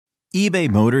eBay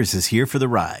Motors is here for the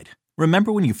ride.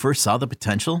 Remember when you first saw the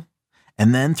potential?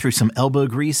 And then through some elbow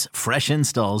grease, fresh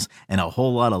installs, and a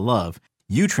whole lot of love,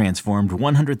 you transformed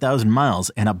 100,000 miles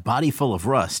and a body full of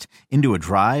rust into a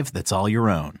drive that's all your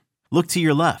own. Look to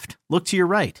your left. Look to your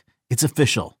right. It's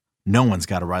official. No one's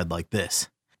got a ride like this.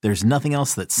 There's nothing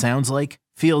else that sounds like,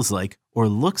 feels like, or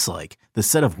looks like the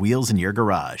set of wheels in your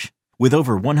garage. With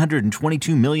over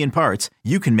 122 million parts,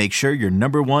 you can make sure your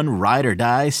number one ride or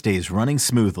die stays running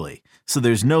smoothly. So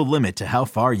there's no limit to how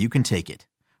far you can take it.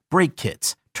 Brake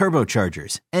kits,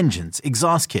 turbochargers, engines,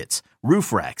 exhaust kits,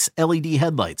 roof racks, LED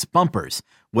headlights, bumpers,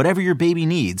 whatever your baby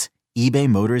needs, eBay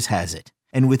Motors has it.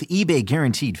 And with eBay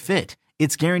Guaranteed Fit,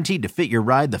 it's guaranteed to fit your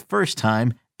ride the first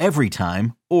time, every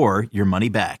time, or your money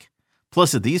back.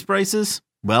 Plus at these prices,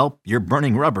 well, you're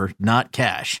burning rubber, not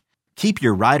cash. Keep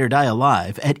your ride or die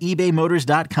alive at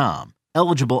ebaymotors.com.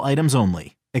 Eligible items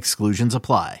only. Exclusions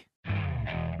apply.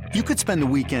 You could spend the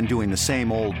weekend doing the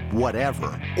same old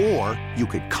whatever, or you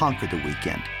could conquer the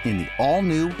weekend in the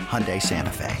all-new Hyundai Santa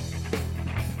Fe.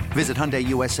 Visit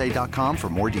HyundaiUSA.com for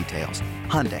more details.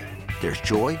 Hyundai, there's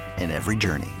joy in every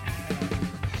journey.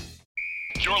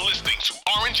 You're listening to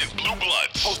Orange and Blue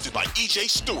Bloods, hosted by EJ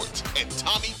Stewart and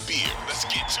Tommy Beard. Let's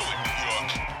get to it, New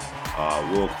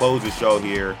York. We'll close the show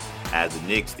here as the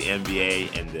Knicks, the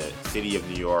NBA, and the city of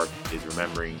New York is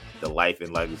remembering the life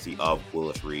and legacy of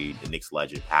Willis Reed. The Knicks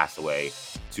legend passed away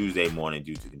Tuesday morning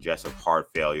due to congestive heart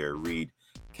failure. Reed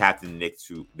captained the Knicks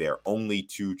to their only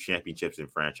 2 championships in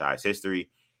franchise history.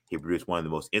 He produced one of the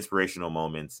most inspirational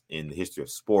moments in the history of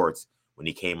sports when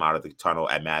he came out of the tunnel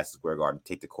at Madison Square Garden to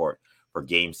take the court for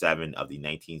Game 7 of the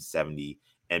 1970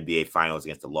 NBA Finals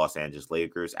against the Los Angeles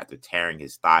Lakers after tearing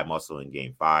his thigh muscle in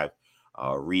Game 5.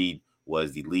 Reed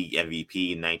was the league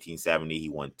MVP in 1970. He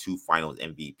won 2 Finals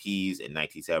MVPs in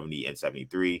 1970 and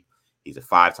 73. He's a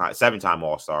 7-time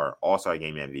All-Star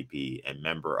Game MVP, and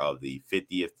member of the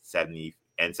 50th, 70th,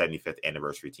 and 75th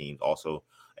anniversary teams. Also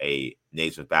a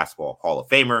Naismith Basketball Hall of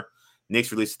Famer.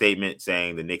 Knicks released a statement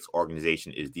saying the Knicks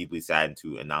organization is deeply saddened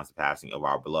to announce the passing of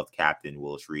our beloved captain,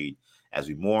 Willis Reed. As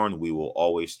we mourn, we will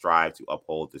always strive to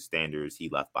uphold the standards he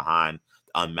left behind,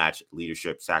 the unmatched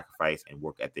leadership, sacrifice, and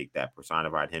work ethic that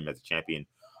personified him as a champion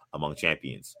among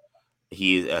champions.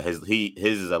 His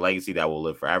is a legacy that will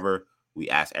live forever. We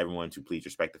ask everyone to please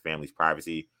respect the family's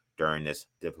privacy during this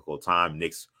difficult time.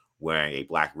 Knicks wearing a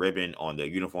black ribbon on their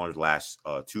uniforms last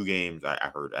 2 games.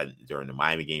 I heard during the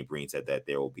Miami game, Breen said that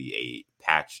there will be a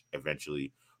patch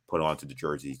eventually put onto the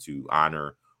jersey to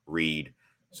honor Reed.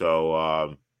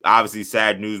 So obviously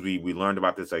sad news. We learned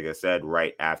about this, like I said,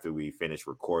 right after we finished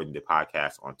recording the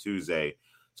podcast on Tuesday.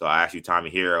 So I asked you, Tommy,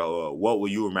 here, what will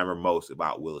you remember most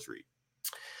about Willis Reed?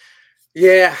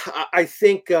 Yeah, I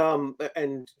think,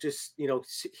 and just,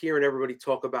 hearing everybody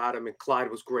talk about him, and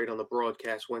Clyde was great on the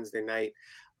broadcast Wednesday night.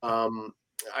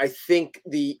 I think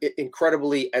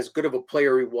incredibly as good of a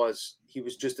player he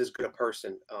was just as good a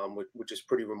person, which is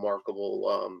pretty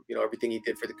remarkable. Everything he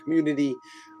did for the community,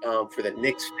 for the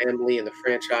Knicks family and the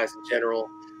franchise in general.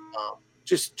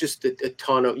 Just a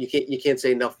ton of, you can't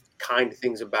say enough kind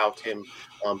things about him,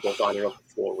 both on and off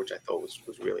the floor, which I thought was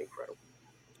really incredible.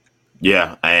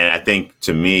 Yeah, and I think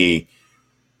to me,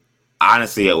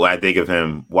 honestly, when I think of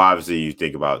him, well, obviously you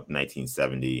think about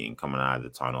 1970 and coming out of the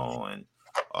tunnel and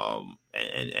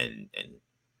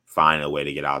find a way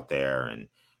to get out there and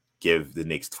give the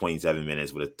Knicks 27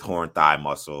 minutes with a torn thigh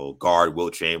muscle, guard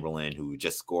Wilt Chamberlain, who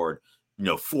just scored,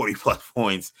 40 plus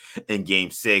points in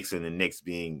Game 6, and the Knicks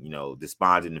being,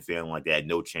 despondent and feeling like they had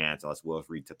no chance unless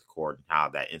Willis Reed took the court, and how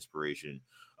that inspiration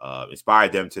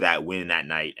inspired them to that win that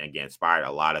night, and again, inspired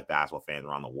a lot of basketball fans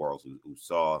around the world who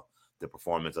saw the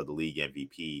performance of the league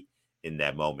MVP in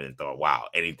that moment and thought, wow,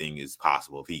 anything is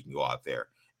possible if he can go out there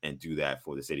and do that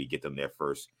for the city, get them their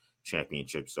first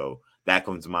championship. So that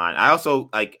comes to mind. I also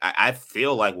I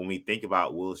feel like when we think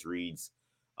about Willis Reed's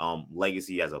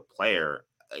legacy as a player,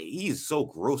 he's so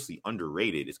grossly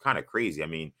underrated. It's kind of crazy. I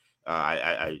mean,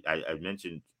 I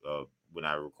mentioned when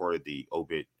I recorded the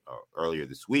obit earlier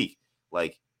this week,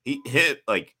 he hit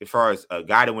as far as a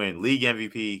guy to win league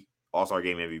MVP, All-Star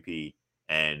Game MVP,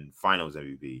 and Finals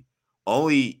MVP.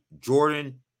 Only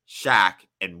Jordan, Shaq,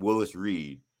 and Willis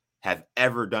Reed have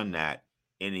ever done that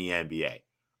in the NBA.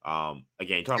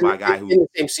 Again, talking about a guy who in the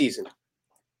same season.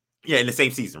 Yeah, in the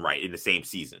same season, right? In the same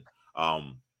season.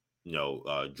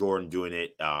 Jordan doing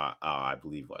it. I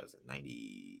believe was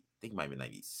 90. I think it might be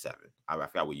 97. I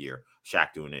forgot what year.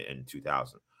 Shaq doing it in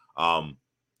 2000.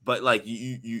 But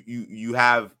you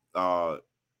have to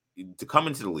come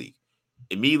into the league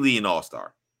immediately an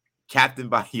all-star, captain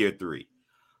by year 3,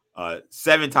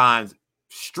 7 times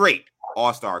straight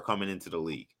all-star coming into the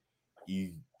league.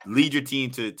 You lead your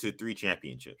team to 3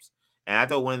 championships. And I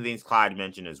thought one of the things Clyde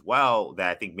mentioned as well that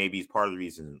I think maybe is part of the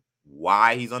reason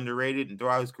why he's underrated and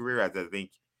throughout his career, as I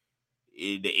think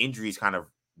the injuries kind of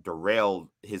derailed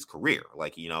his career.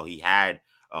 Like, he had,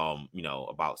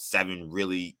 about 7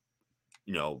 really,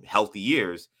 healthy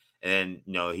years. And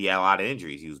then, he had a lot of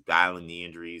injuries. He was battling the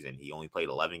injuries, and he only played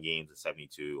 11 games in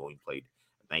 72, only played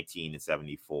 19 in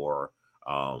 74.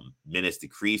 Minutes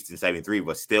decreased in 73,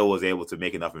 but still was able to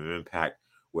make enough of an impact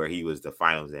where he was the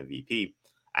finals MVP.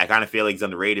 I kind of feel like he's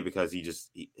underrated because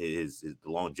his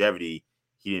longevity,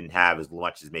 he didn't have as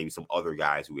much as maybe some other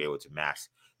guys who were able to match,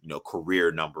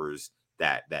 career numbers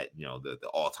that the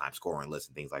all-time scoring list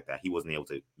and things like that. He wasn't able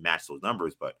to match those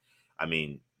numbers, but I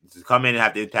mean, to come in and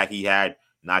have the impact he had,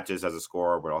 not just as a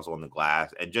scorer, but also on the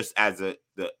glass, and just as the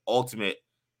ultimate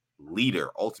leader,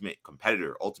 ultimate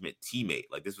competitor, ultimate teammate.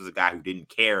 Like, this was a guy who didn't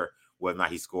care whether or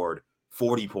not he scored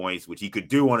 40 points, which he could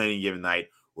do on any given night,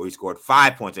 or he scored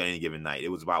 5 points on any given night. It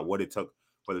was about what it took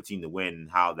for the team to win,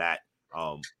 and how that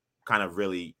kind of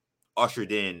really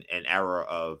ushered in an era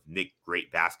of Knick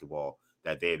great basketball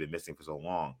that they had been missing for so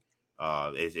long.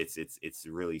 It's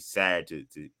really sad to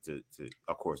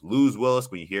of course lose Willis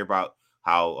when you hear about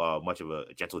how much of a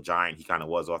gentle giant he kind of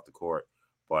was off the court,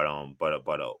 but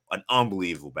an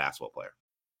unbelievable basketball player.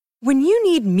 When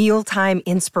you need mealtime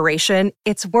inspiration,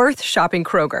 it's worth shopping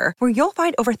Kroger, where you'll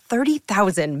find over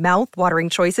 30,000 mouth-watering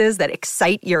choices that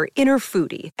excite your inner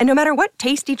foodie. And no matter what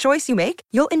tasty choice you make,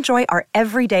 you'll enjoy our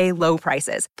everyday low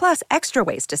prices, plus extra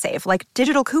ways to save, like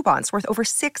digital coupons worth over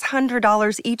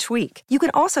 $600 each week. You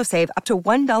can also save up to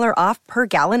 $1 off per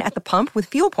gallon at the pump with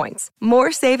fuel points.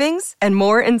 More savings and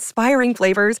more inspiring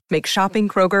flavors make shopping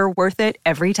Kroger worth it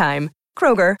every time.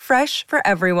 Kroger, fresh for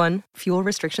everyone. Fuel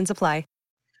restrictions apply.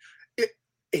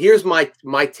 Here's my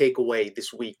takeaway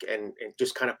this week, and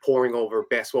just kind of poring over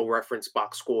Basketball Reference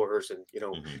box scores, and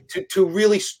to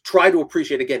really try to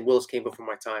appreciate, again, Willis came before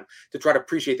my time, to try to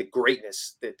appreciate the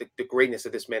greatness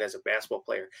of this man as a basketball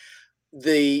player.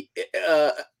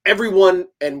 Everyone,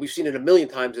 and we've seen it a million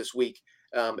times this week,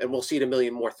 and we'll see it a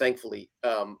million more, thankfully.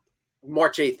 May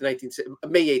 8th,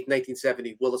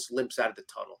 1970, Willis limps out of the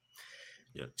tunnel.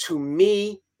 Yeah. To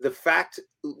me,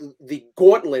 the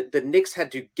gauntlet the Knicks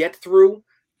had to get through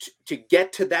to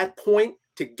get to that point,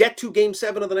 to get to Game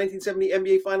 7 of the 1970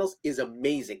 NBA Finals, is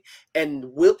amazing. And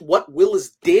what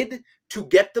Willis did to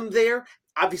get them there,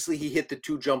 obviously he hit the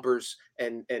 2 jumpers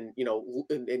and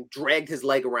dragged his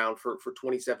leg around for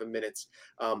 27 minutes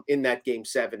in that Game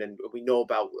 7. And we know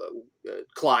about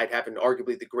Clyde having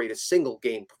arguably the greatest single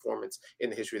game performance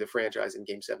in the history of the franchise in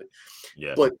Game 7.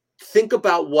 Yeah. But think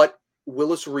about what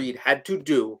Willis Reed had to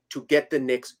do to get the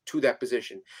Knicks to that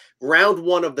position. Round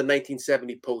 1 of the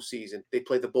 1970 postseason, they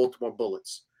played the Baltimore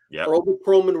Bullets. Yep.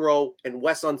 Earl Monroe and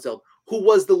Wes Unseld, who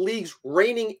was the league's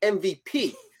reigning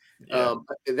MVP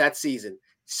that season.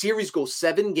 Series goes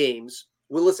 7 games.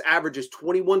 Willis averages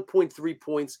 21.3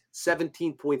 points,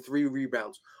 17.3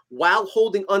 rebounds, while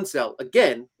holding Unseld,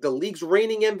 again, the league's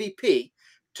reigning MVP,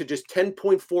 to just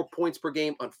 10.4 points per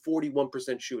game on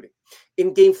 41% shooting.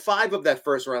 In Game 5 of that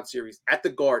first round series at the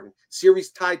Garden,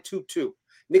 series tied 2-2.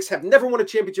 Knicks have never won a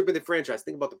championship in the franchise.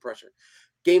 Think about the pressure.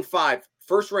 Game 5,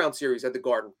 first round series at the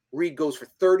Garden, Reed goes for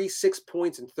 36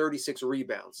 points and 36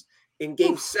 rebounds. In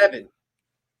Game 7,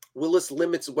 Willis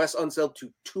limits Wes Unseld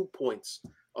to 2 points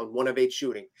on 1 of 8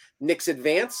 shooting. Knicks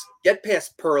advance, get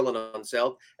past Pearl and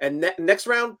Unseld, and next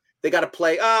round, they got to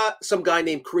play some guy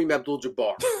named Kareem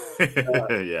Abdul-Jabbar.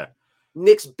 Yeah.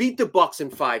 Knicks beat the Bucks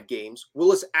in 5 games.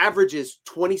 Willis averages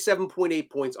 27.8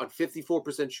 points on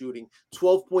 54% shooting,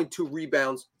 12.2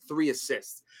 rebounds, 3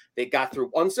 assists. They got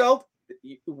through Unseld.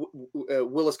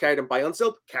 Willis carried him by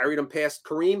Unseld, carried him past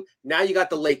Kareem. Now you got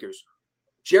the Lakers.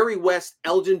 Jerry West,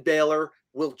 Elgin Baylor,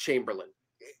 Wilt Chamberlain.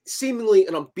 Seemingly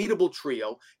an unbeatable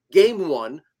trio. Game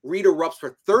 1, Reed erupts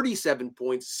for 37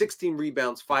 points, 16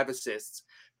 rebounds, 5 assists.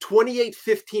 28,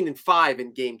 15, and 5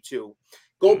 in Game 2.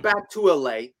 Go back to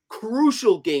LA.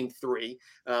 Crucial Game 3.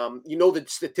 The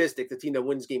statistic, the team that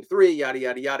wins Game 3, yada,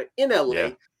 yada, yada. In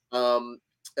LA,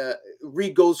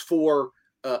 Reed goes for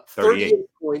 38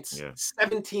 points,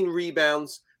 17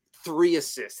 rebounds, 3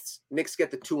 assists. Knicks get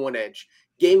the 2-1 edge.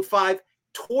 Game 5,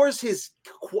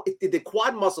 the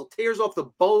quad muscle, tears off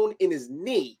the bone in his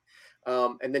knee.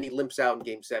 And then he limps out in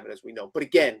Game 7, as we know. But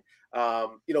again,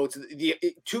 it's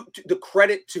the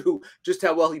credit to just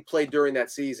how well he played during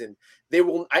that season.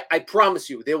 I promise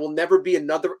you, there will never be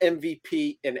another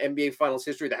MVP in NBA Finals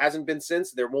history. There hasn't been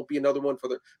since. There won't be another one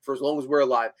for as long as we're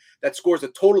alive that scores a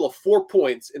total of 4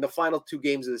 points in the final 2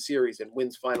 games of the series and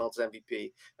wins Finals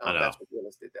MVP. That's what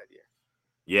Willis did that year.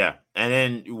 Yeah. And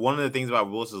then one of the things about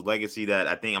Willis's legacy that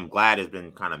I think I'm glad has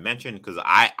been kind of mentioned, because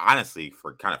I honestly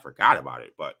kind of forgot about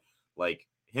it, but like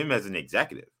him as an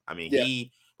executive. I mean, Yeah.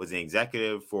 he was an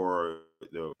executive for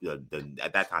the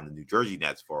at that time the New Jersey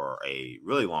Nets for a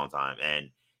really long time, and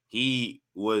he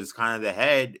was kind of the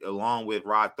head along with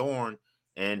Rod Thorne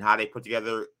and how they put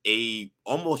together a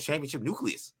almost championship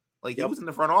nucleus. Like he Yep. was in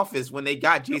the front office when they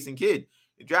got Jason Kidd,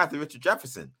 they drafted Richard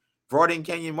Jefferson, brought in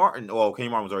Kenyon Martin. Well,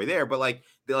 Kenyon Martin was already there, but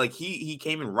he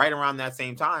came in right around that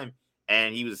same time,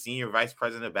 and he was a senior vice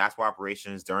president of basketball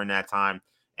operations during that time.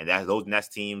 And that those Nets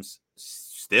teams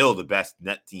still the best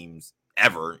net teams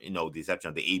ever, the exception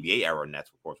of the ABA era Nets,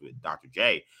 of course, with Dr.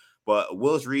 J. But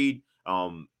Willis Reed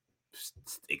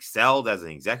excelled as an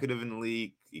executive in the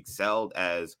league, excelled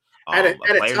as At a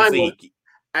player in the league.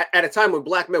 At a time when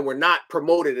black men were not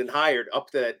promoted and hired up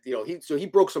to that, he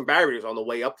broke some barriers on the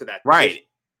way up to that. Right.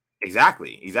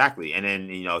 Position. Exactly. And then,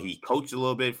 he coached a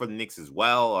little bit for the Knicks as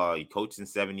well. He coached in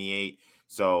 78.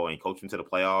 And coached them to the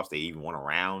playoffs. They even won a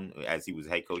round as he was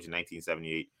head coach in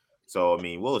 1978. So, I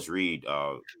mean, Willis Reed,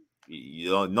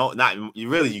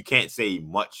 you can't say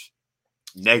much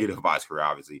negative about his career,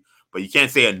 obviously, but you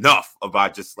can't say enough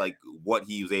about just like what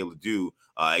he was able to do,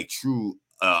 a true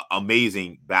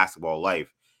amazing basketball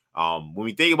life. When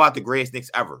we think about the greatest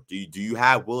Knicks ever, do you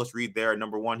have Willis Reed there at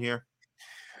number one here?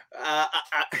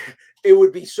 It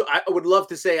would be so. I would love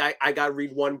to say I got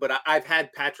Reed one, but I've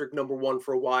had Patrick number one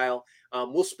for a while.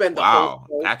 We'll spend the whole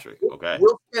show, Patrick. Okay,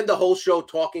 we'll spend the whole show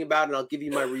talking about it, and I'll give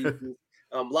you my reasons.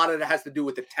 A lot of it has to do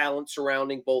with the talent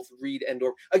surrounding both Reed and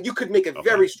or you could make a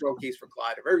very strong case for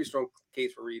Clyde, a very strong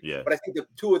case for Reed. Yeah. But I think the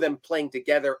two of them playing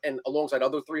together and alongside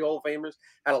other three Hall of Famers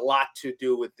had a lot to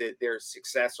do with their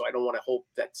success. So I don't want to hope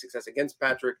that success against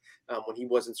Patrick when he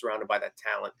wasn't surrounded by that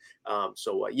talent.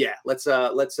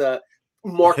 Let's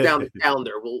mark down the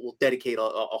calendar. We'll dedicate a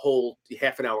whole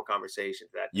half an hour conversation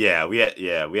to that. Yeah,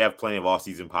 we have plenty of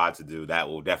off-season pod to do. That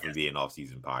will definitely be an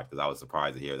off-season pod because I was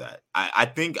surprised to hear that. I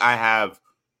think I have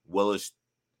Willis.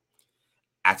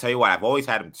 I tell you what, I've always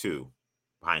had him two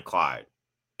behind Clyde,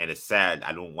 and it's sad.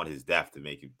 I don't want his death to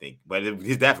make him think, but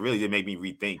his death really did make me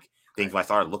rethink things when I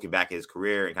started looking back at his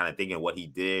career and kind of thinking what he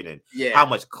did and how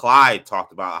much Clyde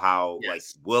talked about how like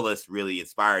Willis really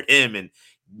inspired him and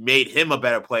made him a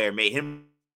better player, made him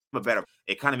a better.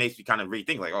 It kind of makes me kind of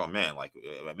rethink, like, oh man, like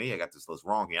maybe I got this list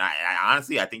wrong here. I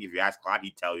honestly, I think if you ask Clyde,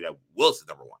 he'd tell you that Willis is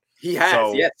number one. He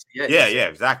has, yeah,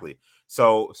 exactly.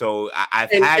 So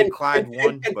I've had Clyde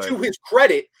one, and but to his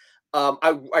credit, I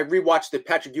rewatched the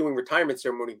Patrick Ewing retirement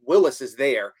ceremony. Willis is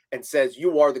there and says,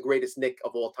 "You are the greatest Knick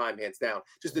of all time, hands down."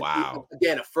 Just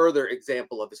again, a further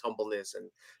example of his humbleness and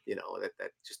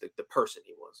that just the person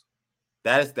he was.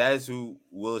 That is who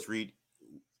Willis Reed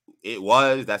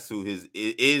was. That's who it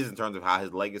is in terms of how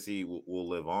his legacy will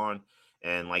live on.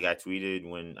 And like I tweeted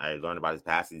when I learned about his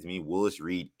passing, to me, Willis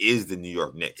Reed is the New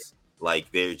York Knicks. Like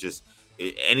they're just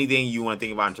anything you want to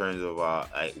think about in terms of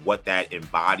what that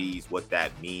embodies, what that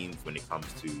means when it comes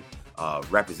to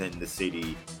representing the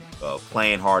city,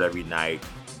 playing hard every night,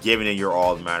 giving it your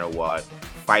all no matter what,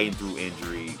 fighting through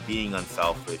injury, being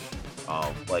unselfish,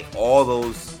 like all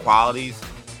those qualities,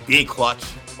 being clutch,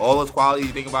 all those qualities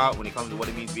you think about when it comes to what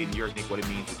it means to be a New York Knick, what it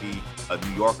means to be a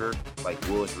New Yorker, like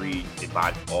Willis Reed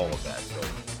embodies all of that. So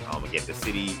again, the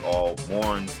city all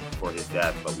mourns for his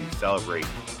death, but we celebrate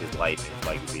his life and his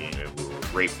legacy, and we're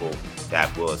grateful to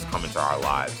have Willis come into our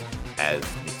lives as